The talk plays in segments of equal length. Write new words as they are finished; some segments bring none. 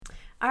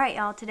All right,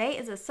 y'all, today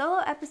is a solo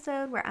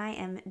episode where I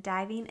am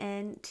diving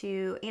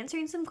into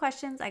answering some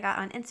questions I got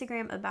on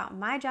Instagram about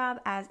my job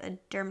as a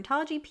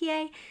dermatology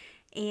PA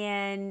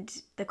and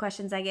the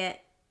questions I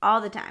get all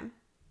the time.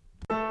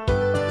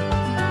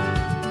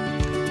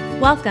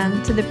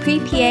 Welcome to the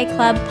Pre-PA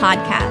Club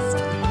podcast.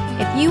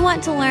 If you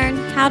want to learn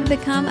how to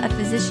become a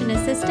physician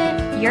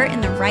assistant, you're in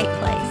the right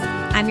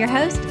place. I'm your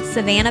host,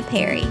 Savannah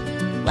Perry.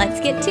 Let's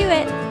get to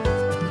it.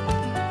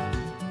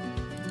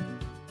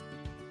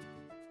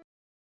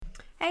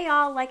 Hey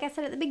y'all, like I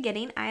said at the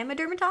beginning, I am a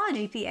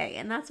dermatology PA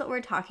and that's what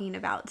we're talking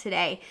about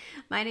today.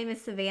 My name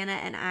is Savannah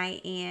and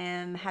I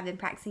have been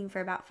practicing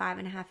for about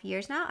 5.5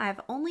 years now. I've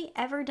only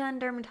ever done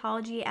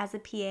dermatology as a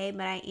PA,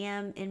 but I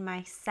am in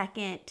my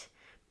second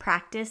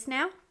practice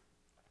now.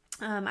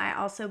 I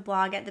also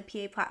blog at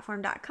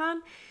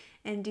thepaplatform.com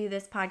and do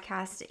this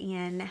podcast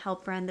and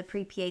help run the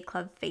Pre-PA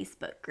Club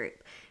Facebook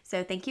group.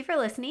 So thank you for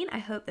listening. I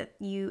hope that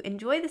you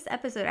enjoy this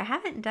episode. I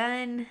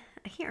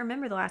can't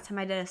remember the last time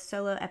I did a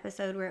solo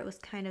episode where it was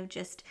kind of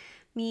just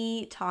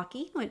me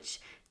talking,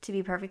 which, to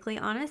be perfectly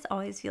honest,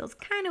 always feels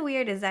kind of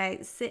weird as I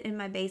sit in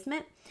my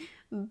basement.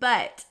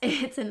 But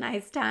it's a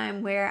nice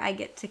time where I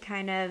get to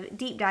kind of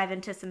deep dive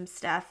into some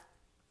stuff.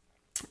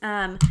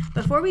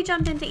 Before we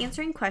jump into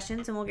answering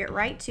questions, and we'll get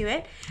right to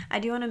it, I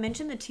do want to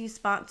mention the two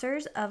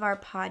sponsors of our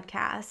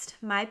podcast,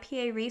 My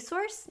PA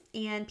Resource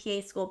and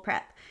PA School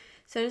Prep.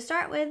 So to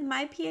start with,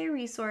 My PA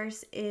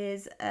Resource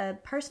is a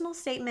personal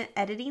statement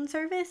editing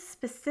service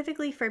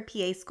specifically for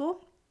PA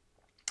School.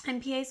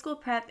 And PA School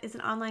Prep is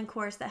an online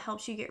course that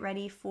helps you get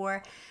ready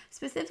for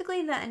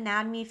specifically the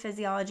anatomy,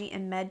 physiology,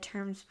 and med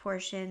terms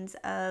portions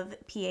of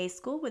PA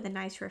School with a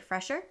nice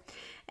refresher.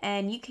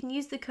 And you can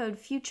use the code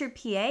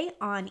FUTUREPA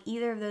on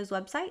either of those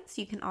websites.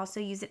 You can also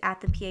use it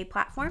at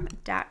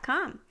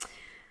thepaplatform.com.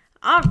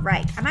 All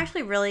right, I'm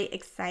actually really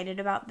excited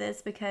about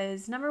this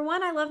because, number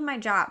one, I love my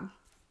job.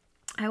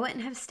 I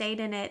wouldn't have stayed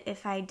in it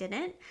if I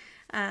didn't.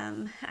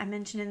 I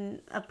mentioned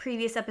in a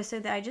previous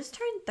episode that I just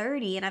turned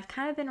 30 and I've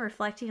kind of been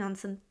reflecting on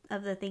some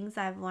of the things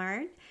I've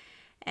learned.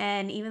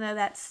 And even though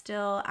that's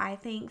still, I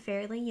think,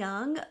 fairly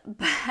young,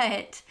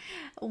 but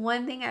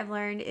one thing I've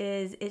learned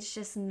is it's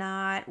just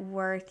not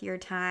worth your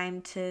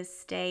time to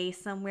stay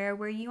somewhere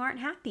where you aren't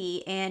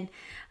happy. And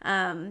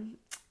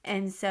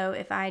so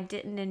if I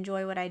didn't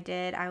enjoy what I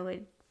did, I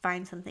would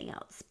find something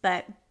else.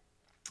 But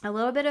a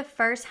little bit of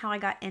first how I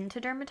got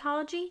into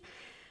dermatology.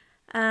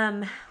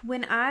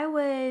 When I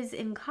was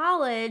in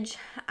college,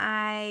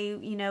 I,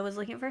 was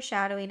looking for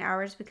shadowing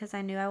hours because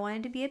I knew I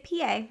wanted to be a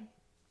PA.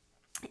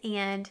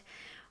 And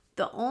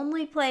the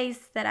only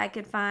place that I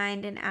could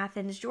find in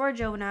Athens,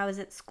 Georgia, when I was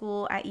at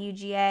school at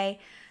UGA,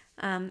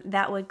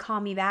 that would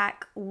call me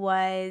back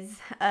was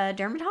a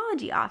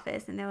dermatology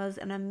office. And there was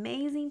an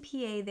amazing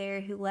PA there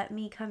who let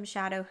me come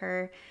shadow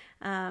her.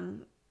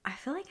 I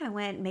feel like I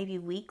went maybe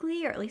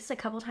weekly or at least a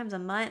couple times a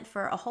month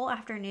for a whole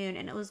afternoon,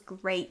 and it was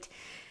great.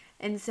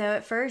 And so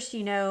at first,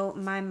 my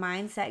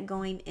mindset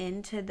going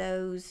into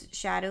those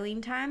shadowing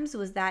times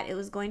was that it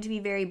was going to be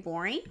very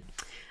boring.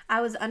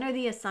 I was under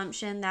the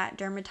assumption that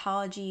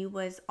dermatology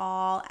was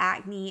all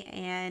acne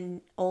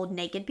and old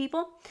naked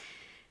people.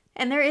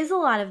 And there is a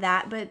lot of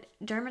that, but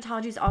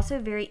dermatology is also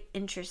very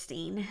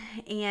interesting.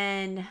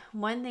 And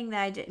one thing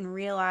that I didn't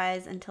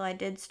realize until I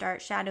did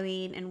start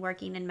shadowing and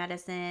working in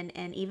medicine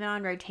and even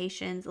on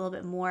rotations a little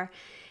bit more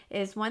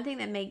is one thing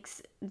that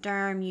makes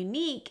derm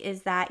unique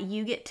is that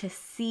you get to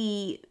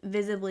see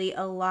visibly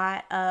a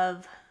lot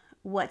of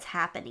what's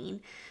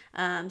happening.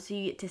 So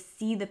you get to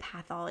see the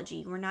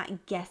pathology. We're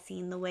not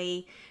guessing the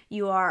way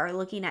you are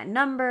looking at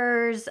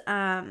numbers,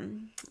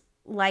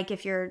 like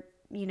if you're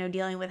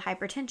dealing with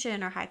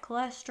hypertension or high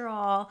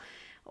cholesterol,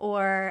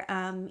 or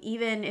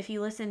even if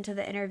you listen to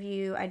the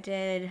interview I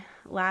did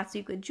last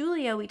week with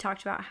Julia, we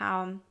talked about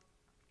how,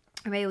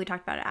 or maybe we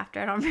talked about it after,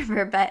 I don't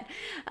remember, but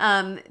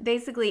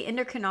basically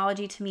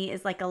endocrinology to me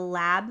is like a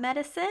lab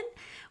medicine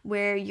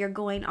where you're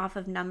going off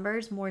of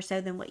numbers more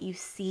so than what you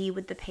see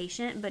with the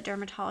patient, but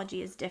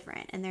dermatology is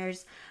different. And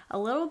there's a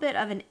little bit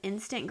of an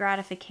instant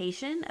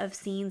gratification of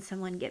seeing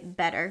someone get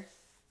better.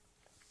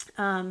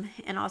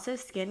 And also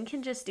skin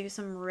can just do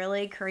some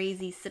really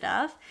crazy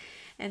stuff.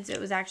 And so it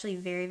was actually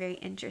very, very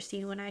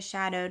interesting when I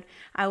shadowed.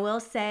 I will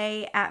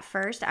say at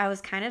first I was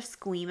kind of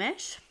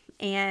squeamish,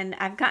 and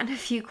I've gotten a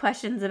few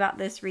questions about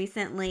this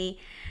recently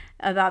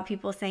about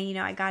people saying,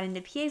 I got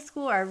into PA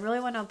school or I really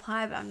want to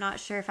apply, but I'm not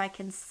sure if I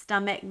can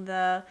stomach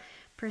the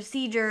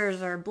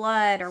procedures or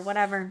blood or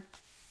whatever.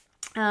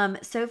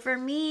 So for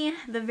me,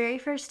 the very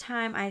first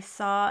time I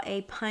saw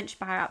a punch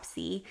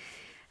biopsy,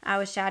 I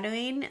was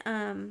shadowing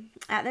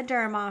at the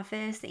derm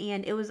office,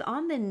 and it was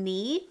on the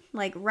knee,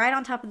 like right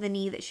on top of the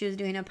knee that she was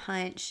doing a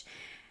punch.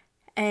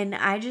 And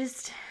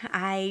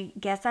I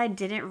guess I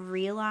didn't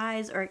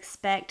realize or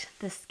expect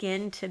the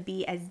skin to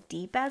be as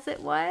deep as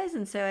it was.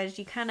 And so as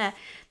you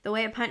the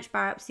way a punch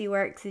biopsy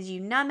works is you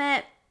numb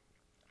it,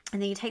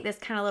 and then you take this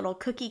kind of little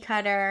cookie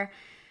cutter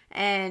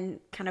and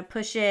kind of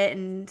push it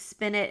and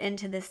spin it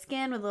into the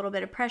skin with a little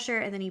bit of pressure,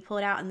 and then you pull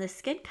it out, and the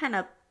skin kind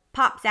of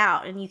pops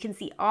out and you can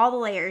see all the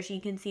layers. You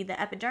can see the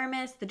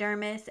epidermis, the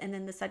dermis, and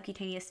then the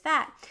subcutaneous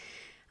fat.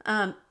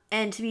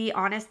 And to be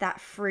honest,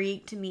 that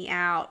freaked me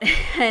out.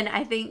 And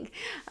I think,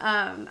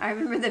 I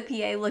remember the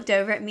PA looked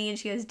over at me and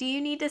she goes, "Do you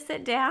need to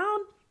sit down?"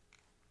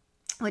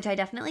 Which I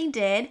definitely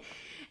did.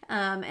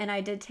 And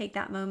I did take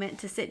that moment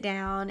to sit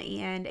down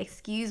and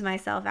excuse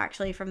myself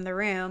actually from the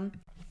room,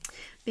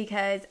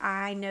 because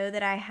I know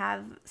that I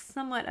have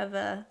somewhat of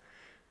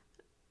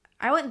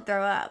I wouldn't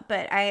throw up,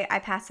 but I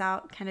pass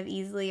out kind of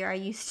easily, or I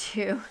used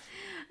to.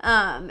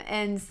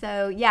 And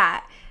so,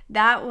 yeah,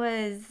 that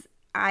was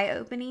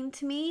eye-opening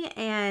to me.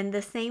 And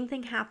the same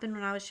thing happened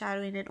when I was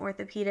shadowing in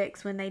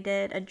orthopedics when they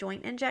did a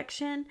joint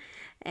injection.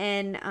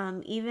 And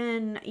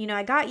even,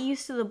 I got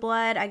used to the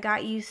blood. I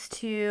got used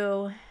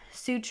to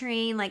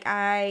suturing. Like,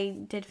 I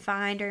did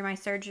fine during my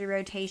surgery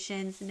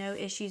rotations, no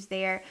issues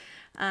there.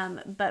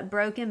 But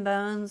broken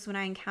bones, when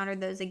I encountered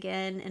those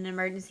again in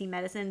emergency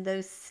medicine,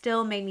 those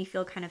still made me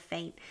feel kind of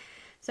faint.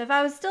 So if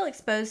I was still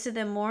exposed to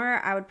them more,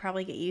 I would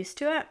probably get used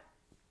to it.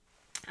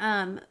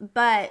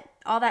 But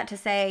all that to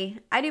say,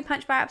 I do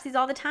punch biopsies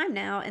all the time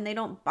now, and they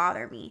don't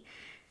bother me.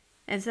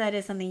 And so that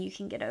is something you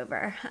can get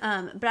over.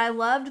 But I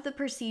loved the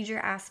procedure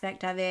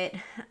aspect of it.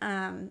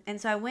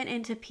 And so I went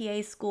into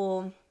PA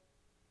school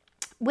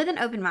with an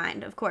open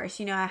mind, of course.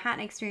 I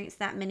hadn't experienced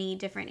that many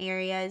different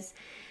areas.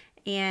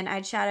 And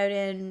I'd shadowed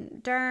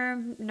in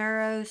derm,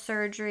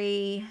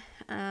 neurosurgery,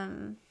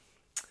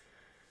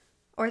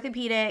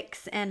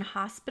 orthopedics, and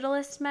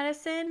hospitalist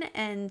medicine.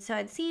 And so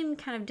I'd seen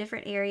kind of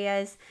different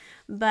areas,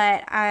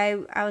 but I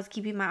was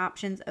keeping my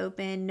options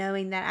open,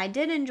 knowing that I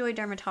did enjoy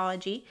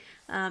dermatology,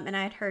 and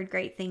I had heard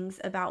great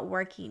things about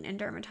working in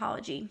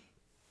dermatology.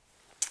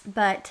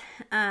 But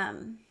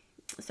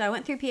so I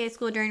went through PA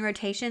school during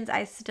rotations.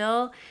 I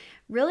still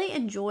really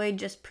enjoyed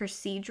just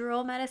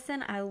procedural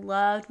medicine. I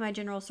loved my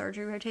general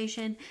surgery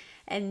rotation.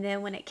 And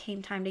then when it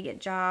came time to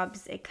get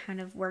jobs, it kind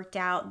of worked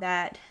out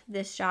that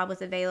this job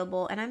was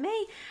available. And I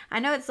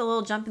know it's a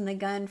little jump in the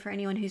gun for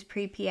anyone who's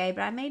pre-PA,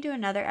 but I may do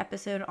another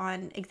episode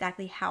on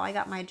exactly how I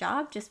got my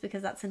job, just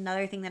because that's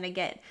another thing that I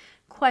get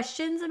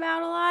questions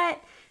about a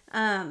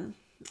lot,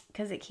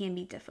 because it can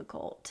be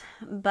difficult.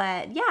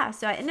 But yeah,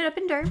 so I ended up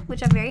in derm,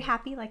 which I'm very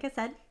happy, like I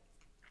said.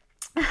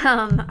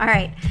 All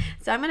right,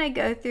 so I'm going to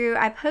go through,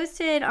 I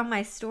posted on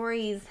my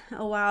stories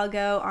a while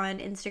ago on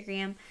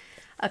Instagram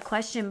a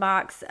question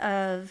box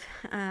of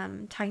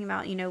talking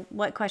about,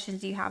 what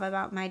questions do you have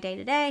about my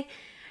day-to-day?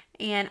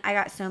 And I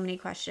got so many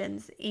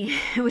questions,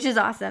 which is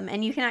awesome.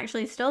 And you can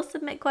actually still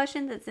submit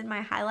questions. It's in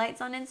my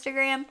highlights on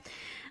Instagram.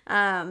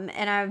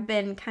 And I've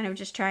been kind of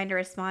just trying to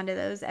respond to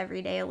those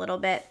every day a little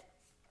bit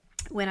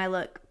when I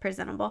look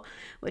presentable,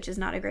 which is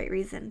not a great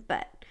reason,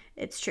 but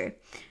it's true.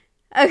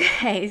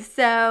 Okay,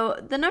 so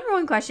the number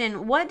one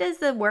question, what does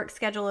the work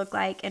schedule look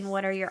like and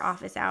what are your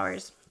office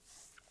hours?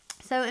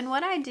 So in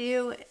what I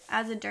do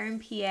as a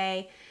derm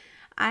PA,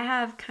 I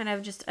have kind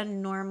of just a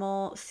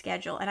normal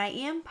schedule, and I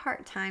am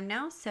part-time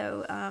now.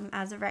 So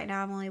as of right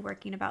now, I'm only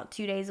working about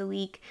 2 days a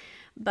week,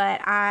 but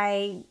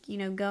I,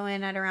 go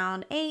in at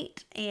around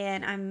 8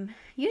 and I'm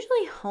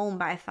usually home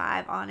by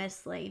 5,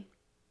 honestly.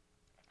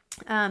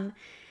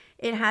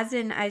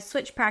 I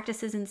switched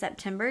practices in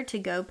September to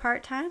go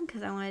part-time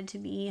because I wanted to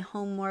be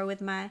home more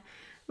with my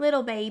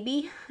little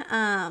baby,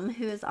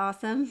 who is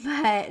awesome.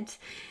 But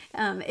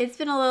it's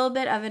been a little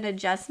bit of an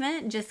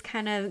adjustment, just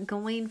kind of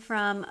going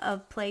from a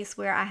place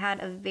where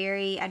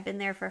I'd been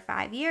there for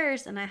 5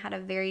 years and I had a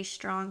very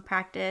strong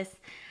practice.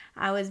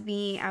 I was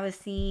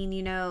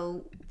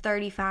seeing,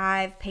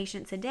 35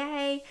 patients a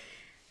day.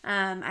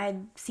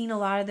 I'd seen a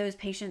lot of those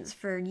patients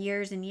for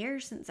years and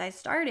years since I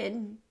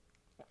started.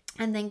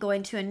 And then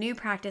going to a new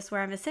practice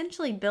where I'm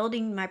essentially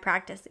building my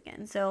practice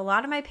again. So a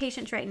lot of my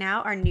patients right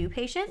now are new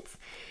patients.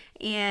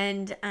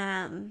 And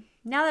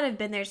now that I've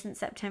been there since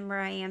September,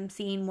 I am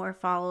seeing more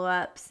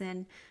follow-ups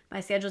and my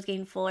schedule's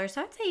getting fuller.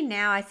 So I'd say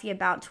now I see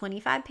about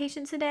 25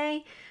 patients a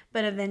day,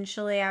 but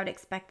eventually I would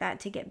expect that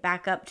to get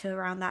back up to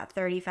around that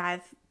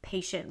 35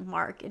 patient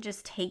mark. It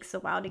just takes a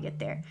while to get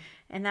there.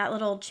 And that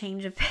little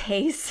change of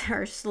pace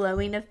or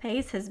slowing of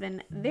pace has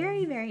been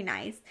very, very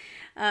nice.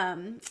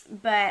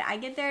 But I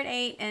get there at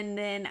 8 and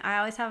then I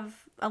always have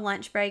a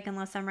lunch break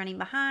unless I'm running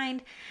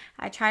behind.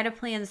 I try to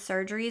plan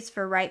surgeries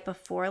for right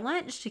before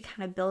lunch to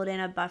kind of build in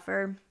a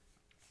buffer,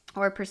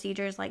 or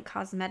procedures like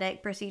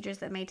cosmetic procedures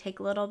that may take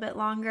a little bit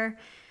longer,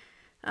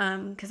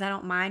 because I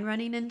don't mind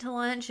running into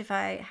lunch if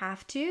I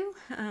have to.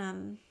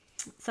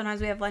 Sometimes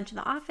we have lunch in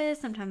the office.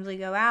 Sometimes we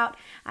go out.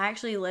 I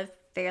actually live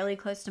fairly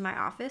close to my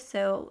office,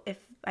 so if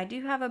I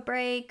do have a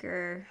break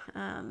or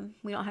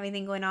we don't have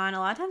anything going on, a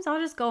lot of times I'll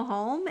just go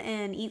home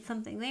and eat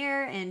something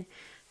there and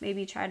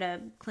maybe try to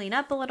clean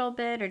up a little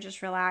bit or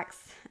just relax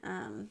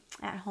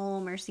at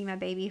home or see my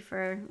baby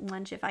for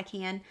lunch if I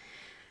can.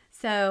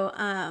 So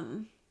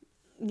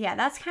yeah,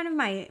 that's kind of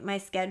my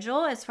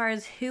schedule. As far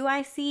as who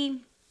I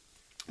see,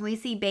 we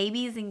see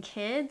babies and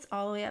kids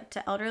all the way up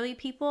to elderly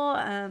people.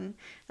 The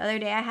other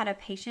day I had a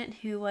patient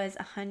who was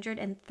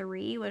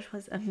 103, which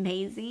was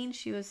amazing.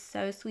 She was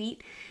so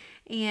sweet.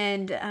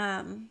 And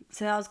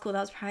so that was cool.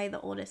 That was probably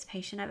the oldest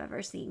patient I've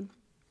ever seen.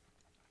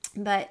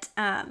 But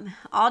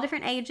all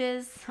different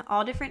ages,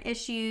 all different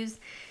issues.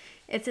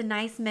 It's a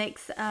nice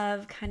mix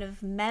of kind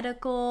of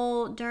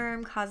medical,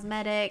 derm,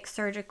 cosmetic,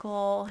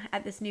 surgical.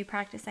 At this new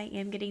practice, I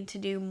am getting to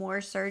do more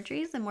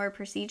surgeries and more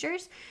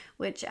procedures,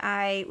 which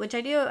I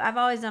do. I've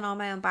always done all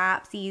my own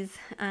biopsies,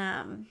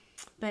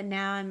 but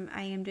now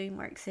I am doing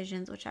more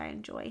excisions, which I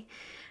enjoy.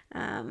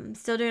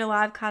 Still doing a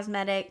lot of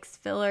cosmetics,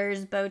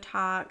 fillers,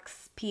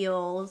 Botox,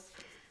 peels.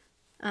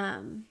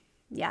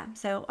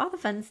 So all the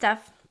fun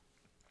stuff.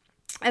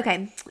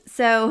 Okay,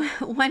 so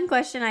one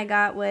question I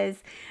got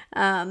was,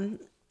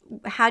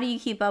 how do you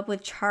keep up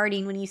with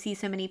charting when you see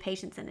so many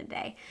patients in a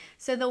day?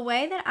 So the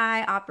way that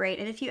I operate,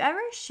 and if you ever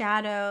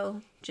shadow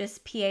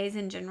just PAs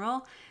in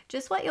general,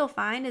 just what you'll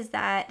find is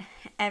that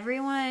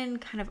everyone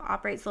kind of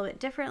operates a little bit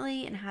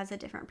differently and has a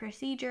different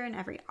procedure, and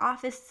every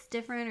office is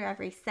different or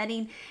every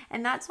setting.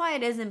 And that's why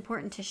it is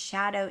important to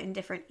shadow in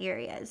different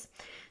areas.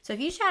 So if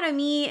you shadow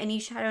me and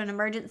you shadow an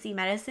emergency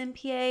medicine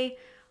PA,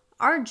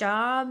 our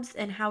jobs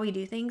and how we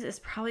do things is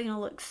probably going to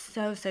look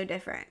so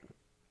different.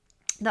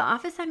 The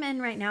office I'm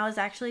in right now is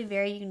actually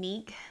very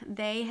unique.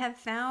 They have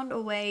found a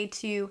way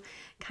to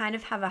kind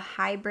of have a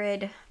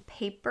hybrid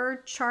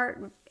paper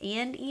chart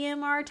and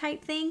EMR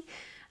type thing,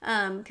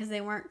 because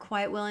they weren't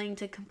quite willing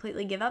to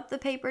completely give up the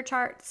paper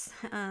charts,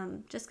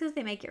 just because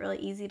they make it really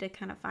easy to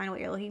kind of find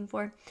what you're looking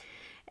for.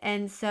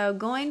 And so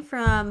going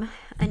from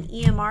an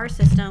EMR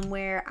system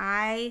where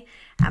I,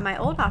 at my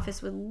old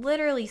office, would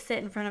literally sit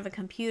in front of a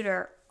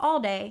computer all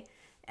day,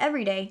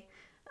 every day,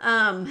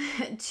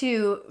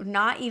 to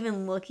not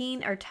even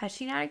looking or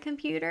touching at a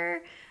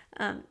computer,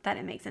 that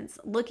didn't make sense,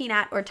 looking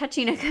at or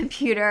touching a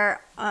computer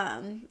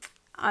on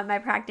my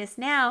practice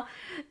now,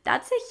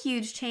 that's a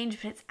huge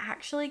change, but it's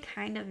actually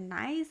kind of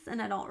nice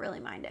and I don't really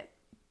mind it.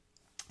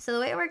 So the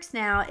way it works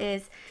now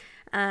is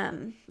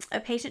a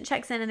patient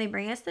checks in and they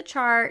bring us the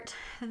chart.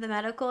 The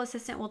medical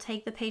assistant will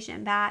take the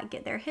patient back,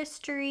 get their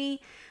history,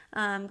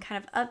 kind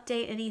of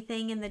update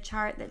anything in the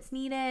chart that's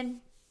needed.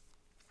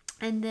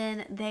 And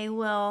then they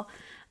will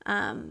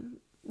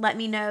let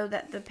me know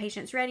that the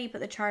patient's ready,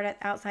 put the chart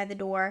outside the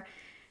door.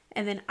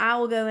 And then I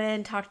will go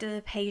in, talk to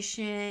the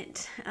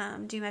patient,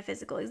 do my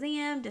physical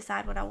exam,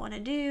 decide what I want to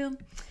do.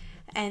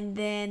 And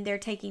then they're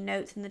taking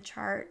notes in the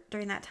chart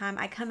during that time.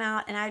 I come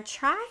out and I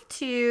try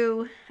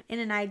to, in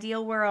an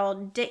ideal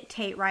world,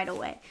 dictate right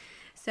away.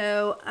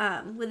 So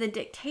with a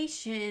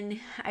dictation,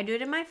 I do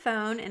it in my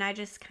phone and I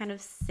just kind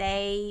of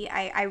say,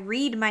 I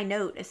read my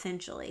note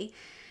essentially.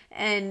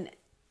 And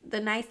the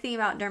nice thing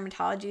about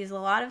dermatology is a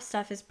lot of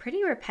stuff is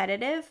pretty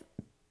repetitive.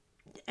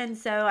 And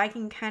so I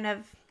can kind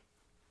of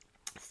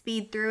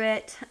speed through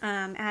it,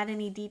 add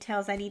any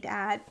details I need to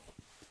add.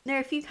 There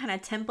are a few kind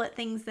of template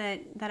things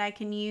that I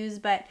can use,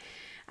 but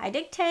I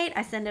dictate,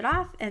 I send it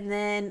off, and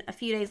then a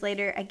few days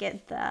later I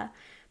get the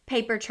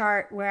paper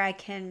chart where I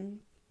can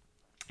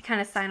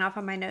kind of sign off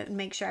on my note and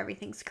make sure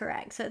everything's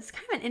correct. So it's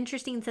kind of an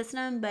interesting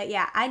system, but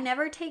yeah, I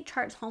never take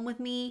charts home with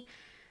me.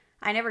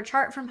 I never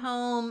chart from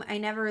home. I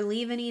never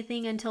leave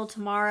anything until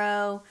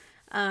tomorrow.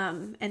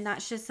 And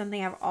that's just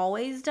something I've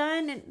always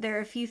done. And there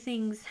are a few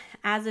things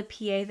as a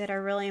PA that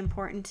are really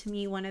important to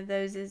me. One of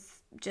those is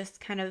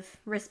just kind of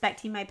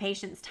respecting my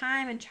patient's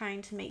time and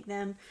trying to make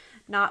them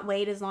not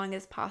wait as long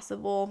as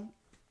possible,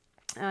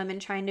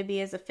 and trying to be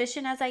as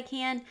efficient as I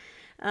can.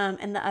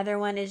 And the other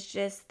one is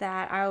just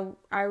that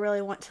I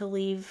really want to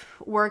leave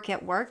work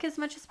at work as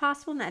much as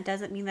possible. And that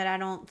doesn't mean that I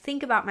don't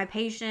think about my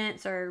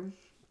patients or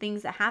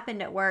things that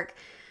happened at work,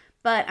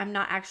 but I'm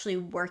not actually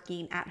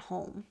working at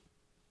home.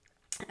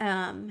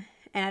 And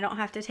I don't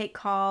have to take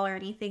call or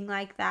anything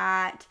like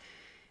that.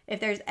 If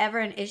there's ever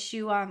an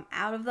issue while I'm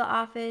out of the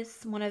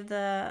office, one of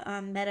the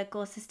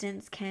medical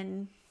assistants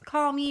can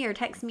call me or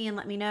text me and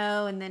let me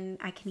know, and then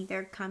I can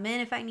either come in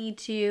if I need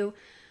to,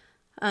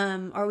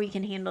 or we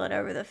can handle it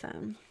over the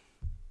phone.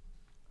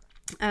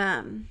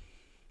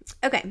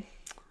 Okay,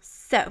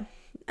 so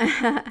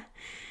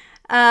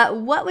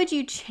what would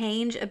you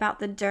change about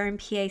the derm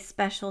PA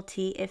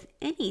specialty, if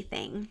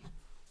anything?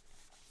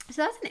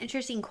 So that's an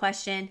interesting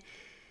question.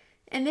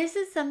 And this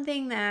is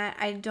something that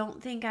I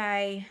don't think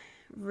I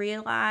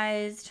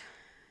realized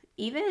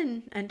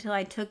even until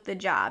I took the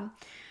job.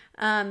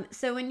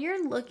 So when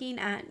you're looking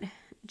at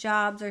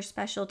jobs or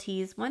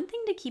specialties, one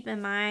thing to keep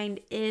in mind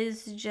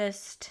is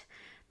just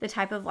the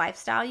type of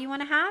lifestyle you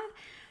want to have.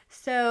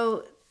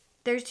 So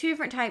there's two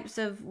different types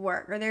of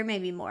work, or there may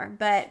be more,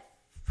 but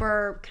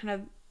for kind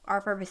of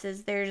our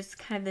purposes, there's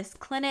kind of this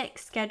clinic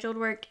scheduled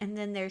work, and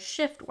then there's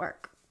shift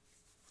work.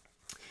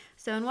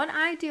 So in what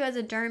I do as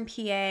a derm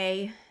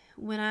PA,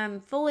 when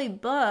I'm fully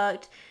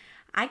booked,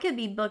 I could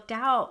be booked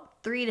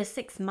out 3 to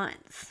 6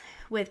 months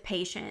with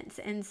patients.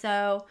 And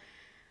so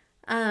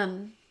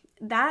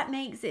that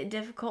makes it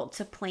difficult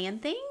to plan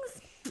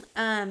things.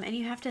 And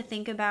you have to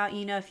think about,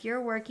 if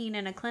you're working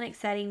in a clinic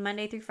setting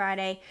Monday through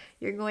Friday,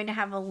 you're going to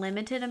have a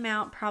limited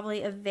amount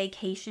probably of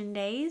vacation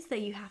days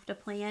that you have to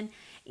plan.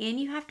 And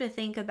you have to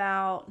think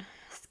about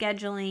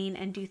scheduling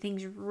and do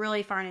things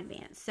really far in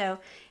advance. So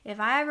if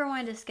I ever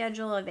wanted to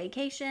schedule a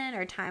vacation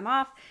or time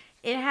off,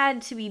 it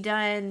had to be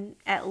done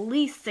at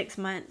least 6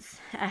 months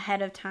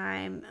ahead of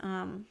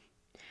time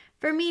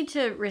for me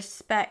to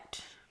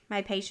respect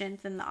my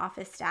patients and the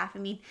office staff. I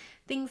mean,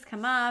 things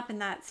come up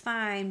and that's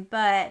fine,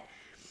 but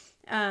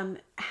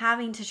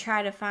having to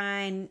try to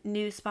find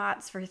new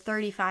spots for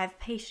 35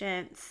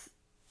 patients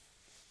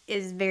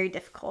is very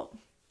difficult.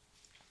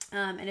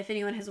 And if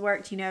anyone has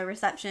worked,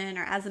 reception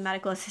or as a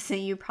medical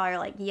assistant, you probably are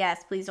like,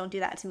 yes, please don't do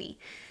that to me.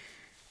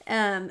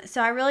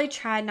 So I really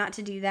tried not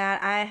to do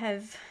that. I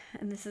have,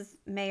 and this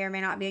may or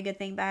may not be a good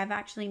thing, but I've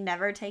actually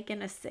never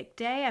taken a sick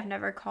day. I've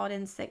never called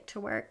in sick to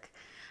work.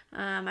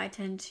 I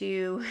tend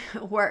to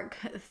work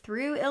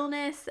through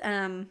illness,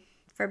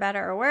 for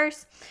better or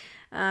worse.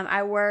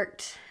 I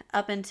worked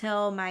up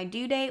until my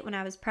due date when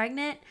I was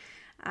pregnant.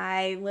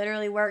 I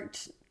literally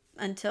worked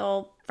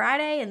until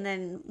Friday and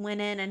then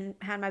went in and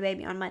had my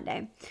baby on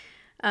Monday.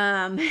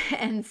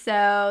 And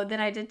so then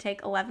I did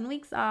take 11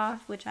 weeks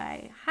off, which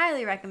I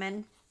highly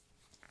recommend.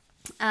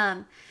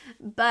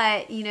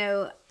 But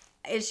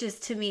it's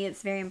just, to me,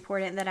 it's very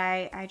important that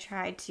I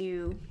try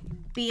to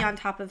be on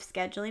top of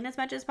scheduling as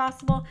much as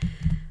possible.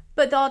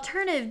 But the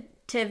alternative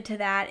to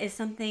that is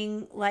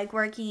something like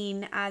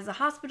working as a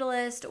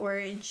hospitalist or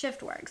in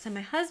shift work. So my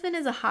husband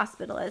is a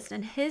hospitalist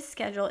and his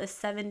schedule is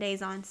 7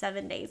 days on,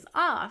 7 days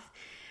off.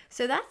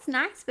 So that's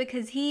nice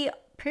because he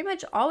pretty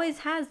much always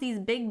has these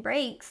big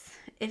breaks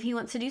if he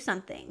wants to do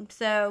something.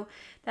 So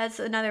that's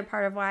another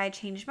part of why I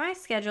changed my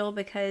schedule,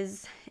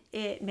 because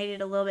it made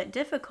it a little bit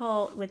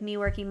difficult with me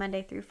working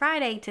Monday through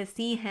Friday to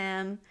see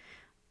him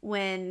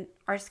when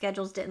our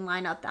schedules didn't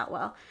line up that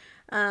well.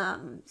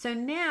 So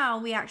now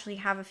we actually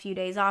have a few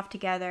days off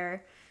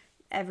together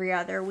every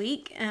other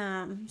week,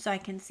 so I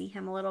can see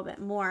him a little bit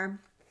more.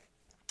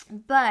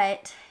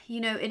 But,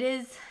 it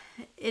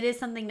is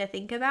something to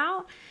think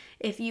about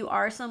if you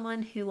are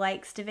someone who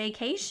likes to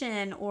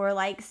vacation or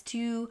likes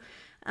to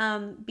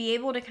be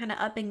able to kind of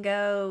up and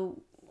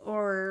go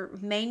or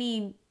may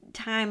need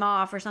time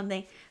off or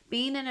something.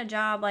 Being in a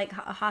job like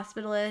a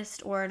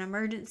hospitalist or an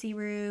emergency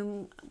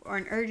room or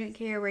an urgent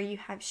care where you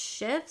have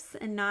shifts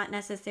and not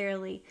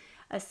necessarily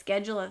a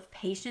schedule of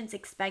patients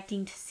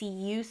expecting to see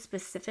you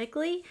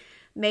specifically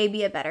may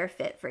be a better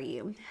fit for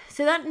you.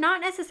 So that's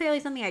not necessarily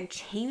something I'd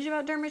change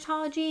about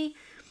dermatology,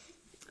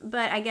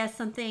 but I guess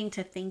something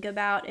to think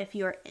about if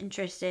you're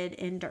interested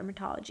in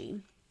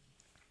dermatology.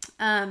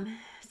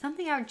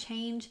 Something I would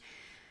change,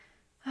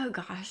 oh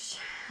gosh,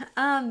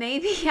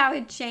 maybe I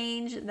would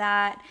change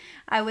that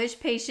I wish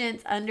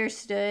patients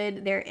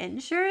understood their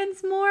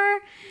insurance more.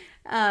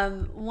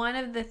 One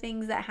of the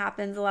things that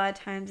happens a lot of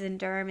times in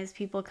derm is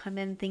people come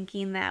in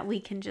thinking that we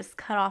can just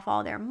cut off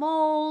all their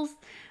moles,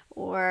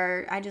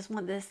 or I just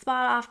want this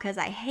spot off because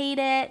I hate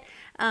it.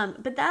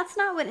 But that's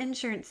not what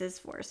insurance is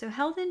for. So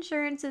health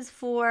insurance is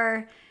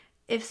for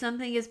if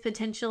something is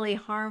potentially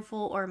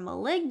harmful or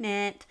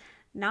malignant,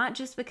 not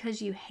just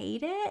because you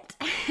hate it.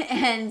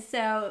 And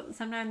so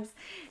sometimes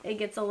it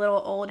gets a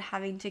little old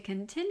having to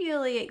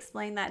continually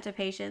explain that to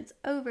patients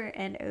over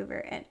and over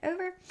and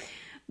over.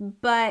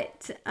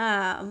 But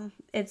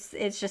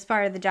it's just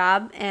part of the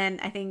job,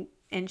 and I think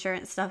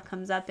insurance stuff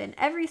comes up in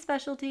every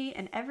specialty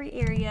and every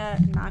area,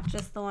 not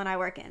just the one I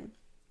work in.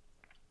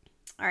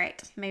 All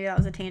right, maybe that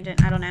was a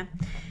tangent. I don't know.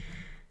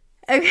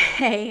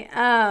 Okay.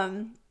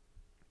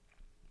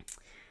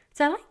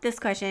 So I like this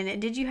question.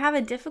 Did you have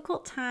a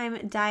difficult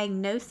time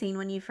diagnosing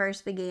when you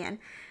first began?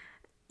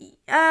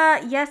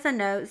 Yes and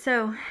no.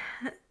 So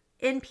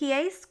in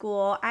PA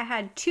school, I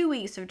had 2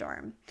 weeks of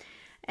derm.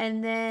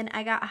 And then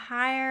I got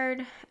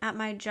hired at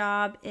my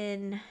job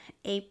in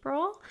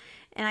April,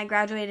 and I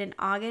graduated in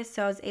August.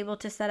 So I was able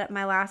to set up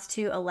my last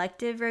 2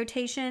 elective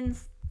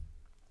rotations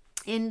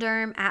in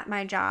derm at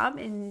my job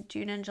in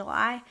June and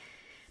July.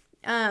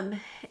 And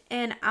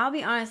I'll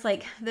be honest,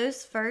 like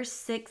those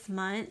first 6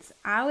 months,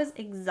 I was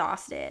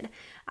exhausted.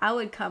 I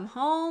would come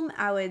home,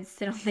 I would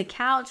sit on the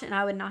couch, and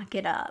I would not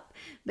get up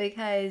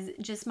because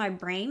just my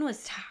brain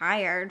was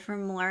tired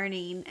from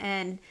learning,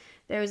 and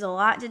there was a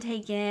lot to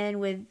take in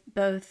with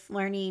both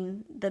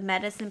learning the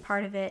medicine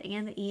part of it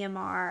and the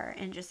EMR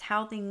and just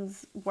how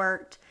things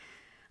worked.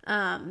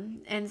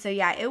 And so,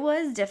 yeah, it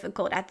was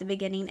difficult at the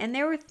beginning, and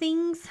there were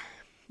things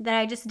that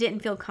I just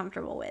didn't feel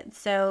comfortable with.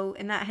 So,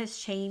 and that has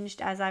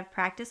changed as I've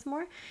practiced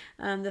more.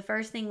 The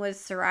first thing was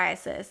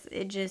psoriasis.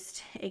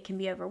 It can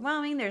be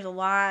overwhelming. There's a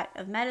lot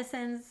of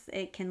medicines.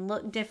 It can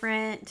look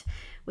different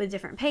with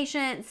different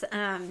patients.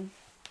 And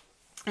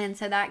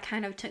so that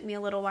kind of took me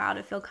a little while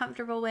to feel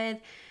comfortable with.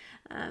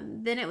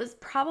 Then it was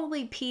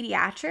probably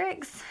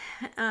pediatrics.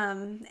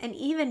 And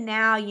even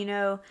now,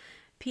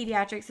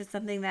 pediatrics is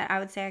something that I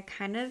would say I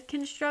kind of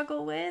can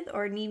struggle with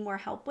or need more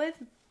help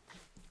with.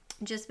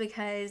 just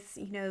because,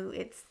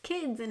 it's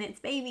kids and it's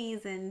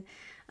babies, and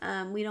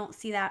we don't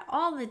see that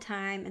all the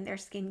time, and their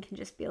skin can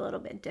just be a little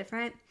bit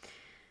different.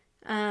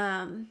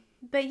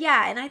 But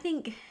yeah, and I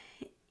think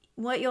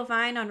what you'll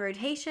find on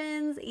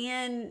rotations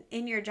and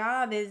in your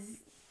job is,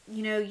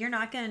 you're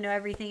not going to know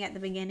everything at the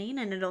beginning,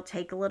 and it'll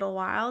take a little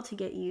while to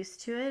get used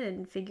to it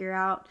and figure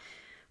out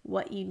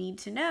what you need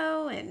to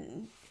know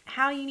and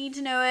how you need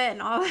to know it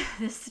and all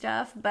this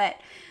stuff. But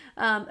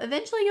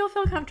eventually you'll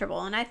feel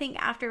comfortable. And I think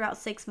after about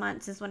 6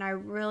 months is when I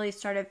really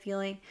started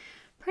feeling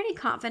pretty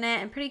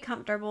confident and pretty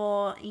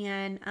comfortable.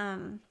 And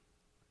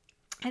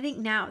I think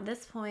now at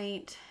this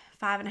point,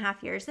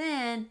 5.5 years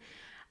in,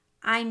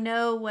 I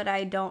know what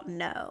I don't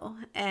know.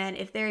 And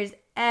if there is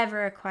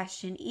ever a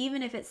question,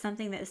 even if it's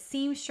something that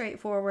seems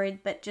straightforward,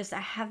 but just I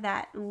have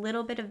that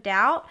little bit of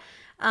doubt,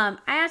 I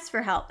ask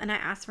for help and I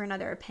ask for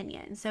another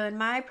opinion. So in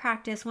my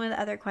practice, one of the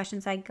other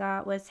questions I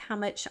got was, how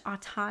much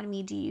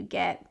autonomy do you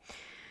get?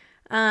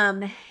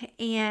 And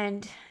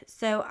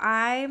so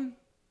I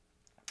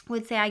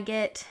would say I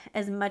get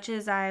as much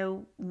as I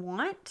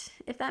want,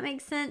 if that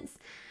makes sense.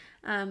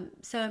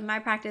 So in my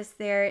practice,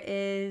 there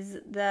is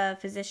the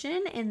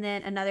physician and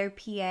then another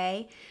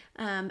PA.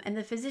 And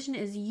the physician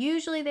is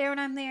usually there when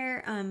I'm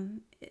there.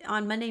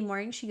 On Monday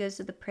morning, she goes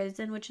to the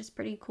prison, which is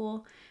pretty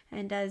cool,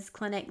 and does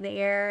clinic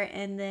there.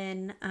 And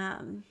then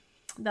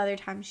the other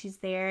time she's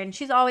there, and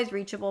she's always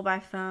reachable by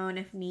phone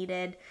if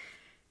needed.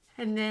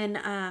 And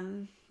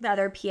then the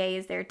other PA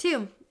is there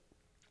too.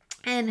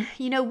 And,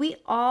 we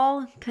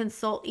all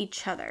consult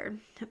each other,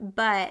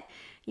 but,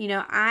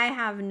 I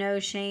have no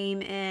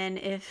shame in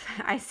if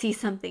I see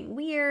something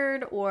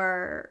weird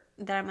or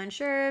that I'm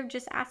unsure of,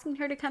 just asking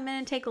her to come in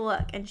and take a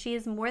look. And she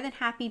is more than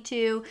happy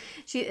to.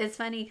 It's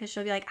funny because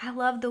she'll be like, I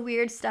love the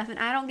weird stuff and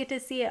I don't get to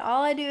see it.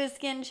 All I do is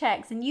skin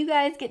checks and you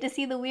guys get to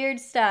see the weird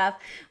stuff,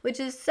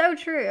 which is so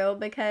true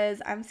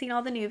because I'm seeing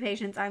all the new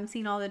patients. I'm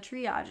seeing all the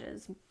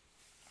triages.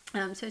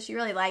 So she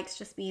really likes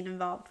just being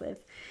involved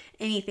with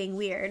anything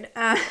weird.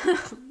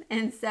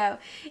 And so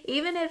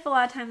even if a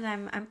lot of times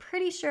I'm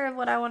pretty sure of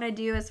what I want to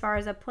do as far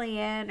as a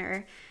plan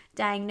or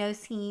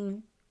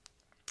diagnosing,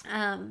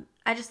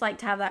 I just like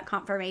to have that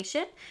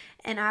confirmation.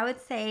 And I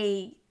would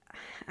say,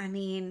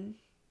 I'm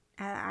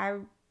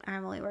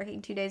only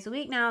working 2 days a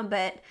week now,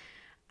 but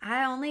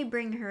I only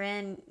bring her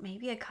in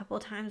maybe a couple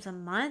times a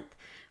month,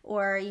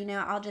 or,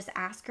 I'll just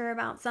ask her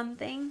about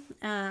something.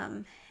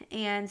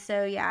 And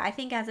so, yeah, I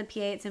think as a PA,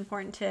 it's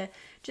important to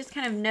just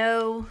kind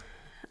of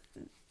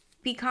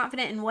be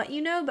confident in what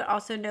you know, but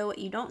also know what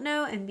you don't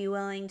know and be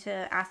willing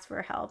to ask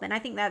for help. And I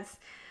think that's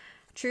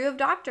true of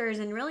doctors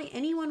and really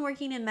anyone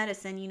working in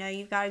medicine.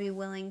 You've got to be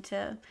willing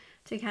to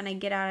kind of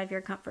get out of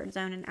your comfort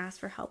zone and ask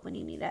for help when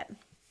you need it.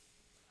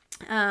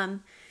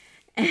 And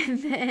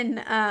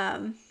then,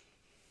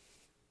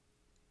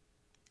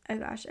 oh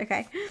gosh,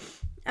 okay.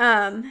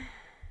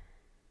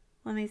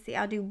 Let me see.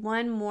 I'll do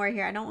one more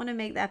here. I don't want to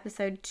make the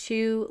episode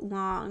too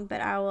long,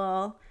 but I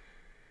will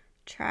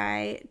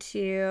try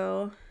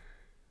to.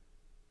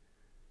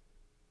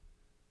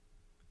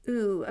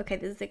 Ooh, okay,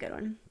 this is a good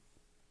one.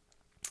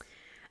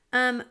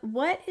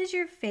 What is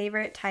your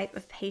favorite type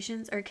of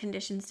patients or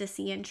conditions to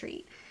see and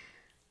treat?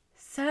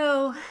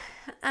 So,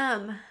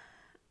 I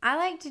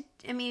like to,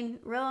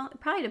 it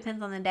probably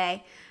depends on the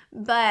day,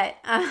 but,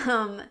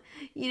 and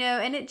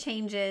it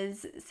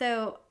changes.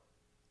 So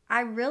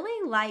I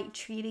really like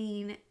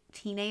treating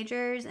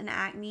teenagers and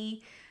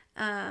acne.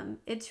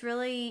 It's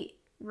really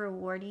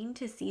rewarding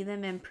to see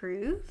them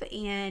improve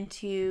and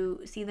to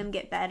see them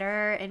get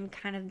better and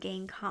kind of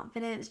gain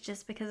confidence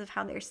just because of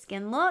how their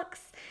skin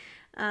looks.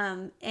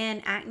 And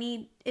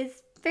acne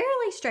is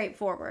fairly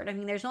straightforward.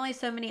 There's only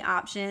so many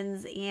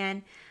options,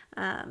 and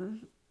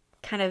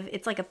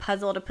it's like a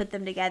puzzle to put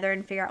them together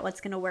and figure out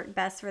what's going to work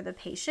best for the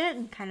patient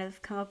and kind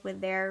of come up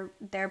with their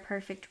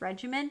perfect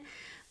regimen.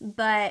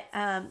 But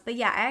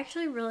yeah, I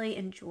actually really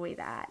enjoy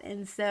that.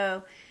 And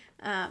so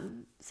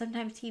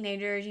sometimes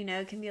teenagers,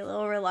 can be a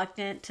little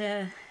reluctant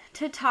to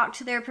talk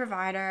to their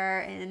provider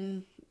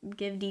and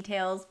give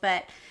details,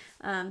 but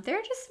there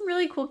are just some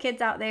really cool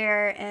kids out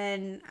there,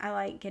 and I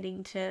like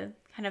getting to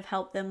kind of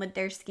help them with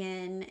their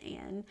skin.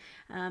 And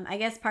I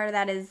guess part of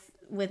that is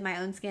with my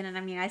own skin, and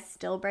I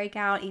still break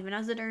out even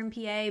as a derm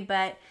PA,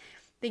 but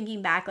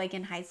thinking back, like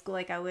in high school,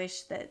 I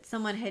wish that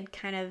someone had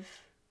kind of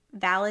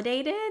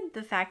validated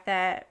the fact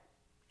that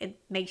it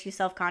makes you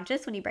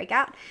self-conscious when you break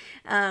out,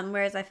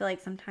 whereas I feel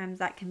like sometimes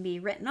that can be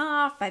written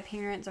off by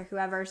parents or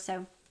whoever.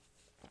 So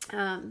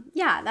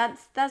yeah,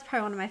 that's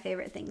probably one of my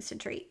favorite things to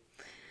treat.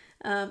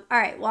 All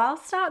right, well, I'll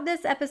stop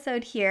this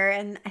episode here,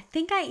 and I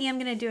think I am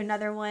going to do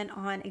another one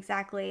on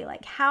exactly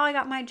like how I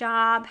got my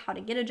job, how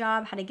to get a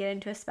job, how to get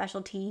into a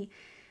specialty.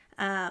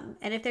 And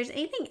if there's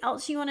anything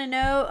else you want to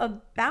know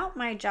about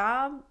my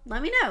job,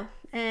 let me know.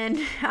 And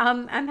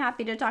I'm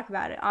happy to talk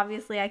about it.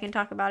 Obviously, I can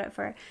talk about it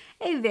for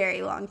a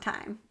very long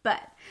time,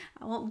 but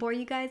I won't bore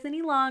you guys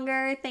any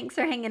longer. Thanks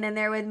for hanging in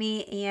there with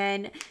me,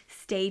 and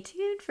stay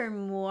tuned for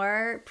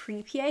more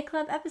Pre-PA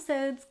Club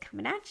episodes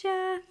coming at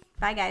ya.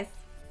 Bye, guys.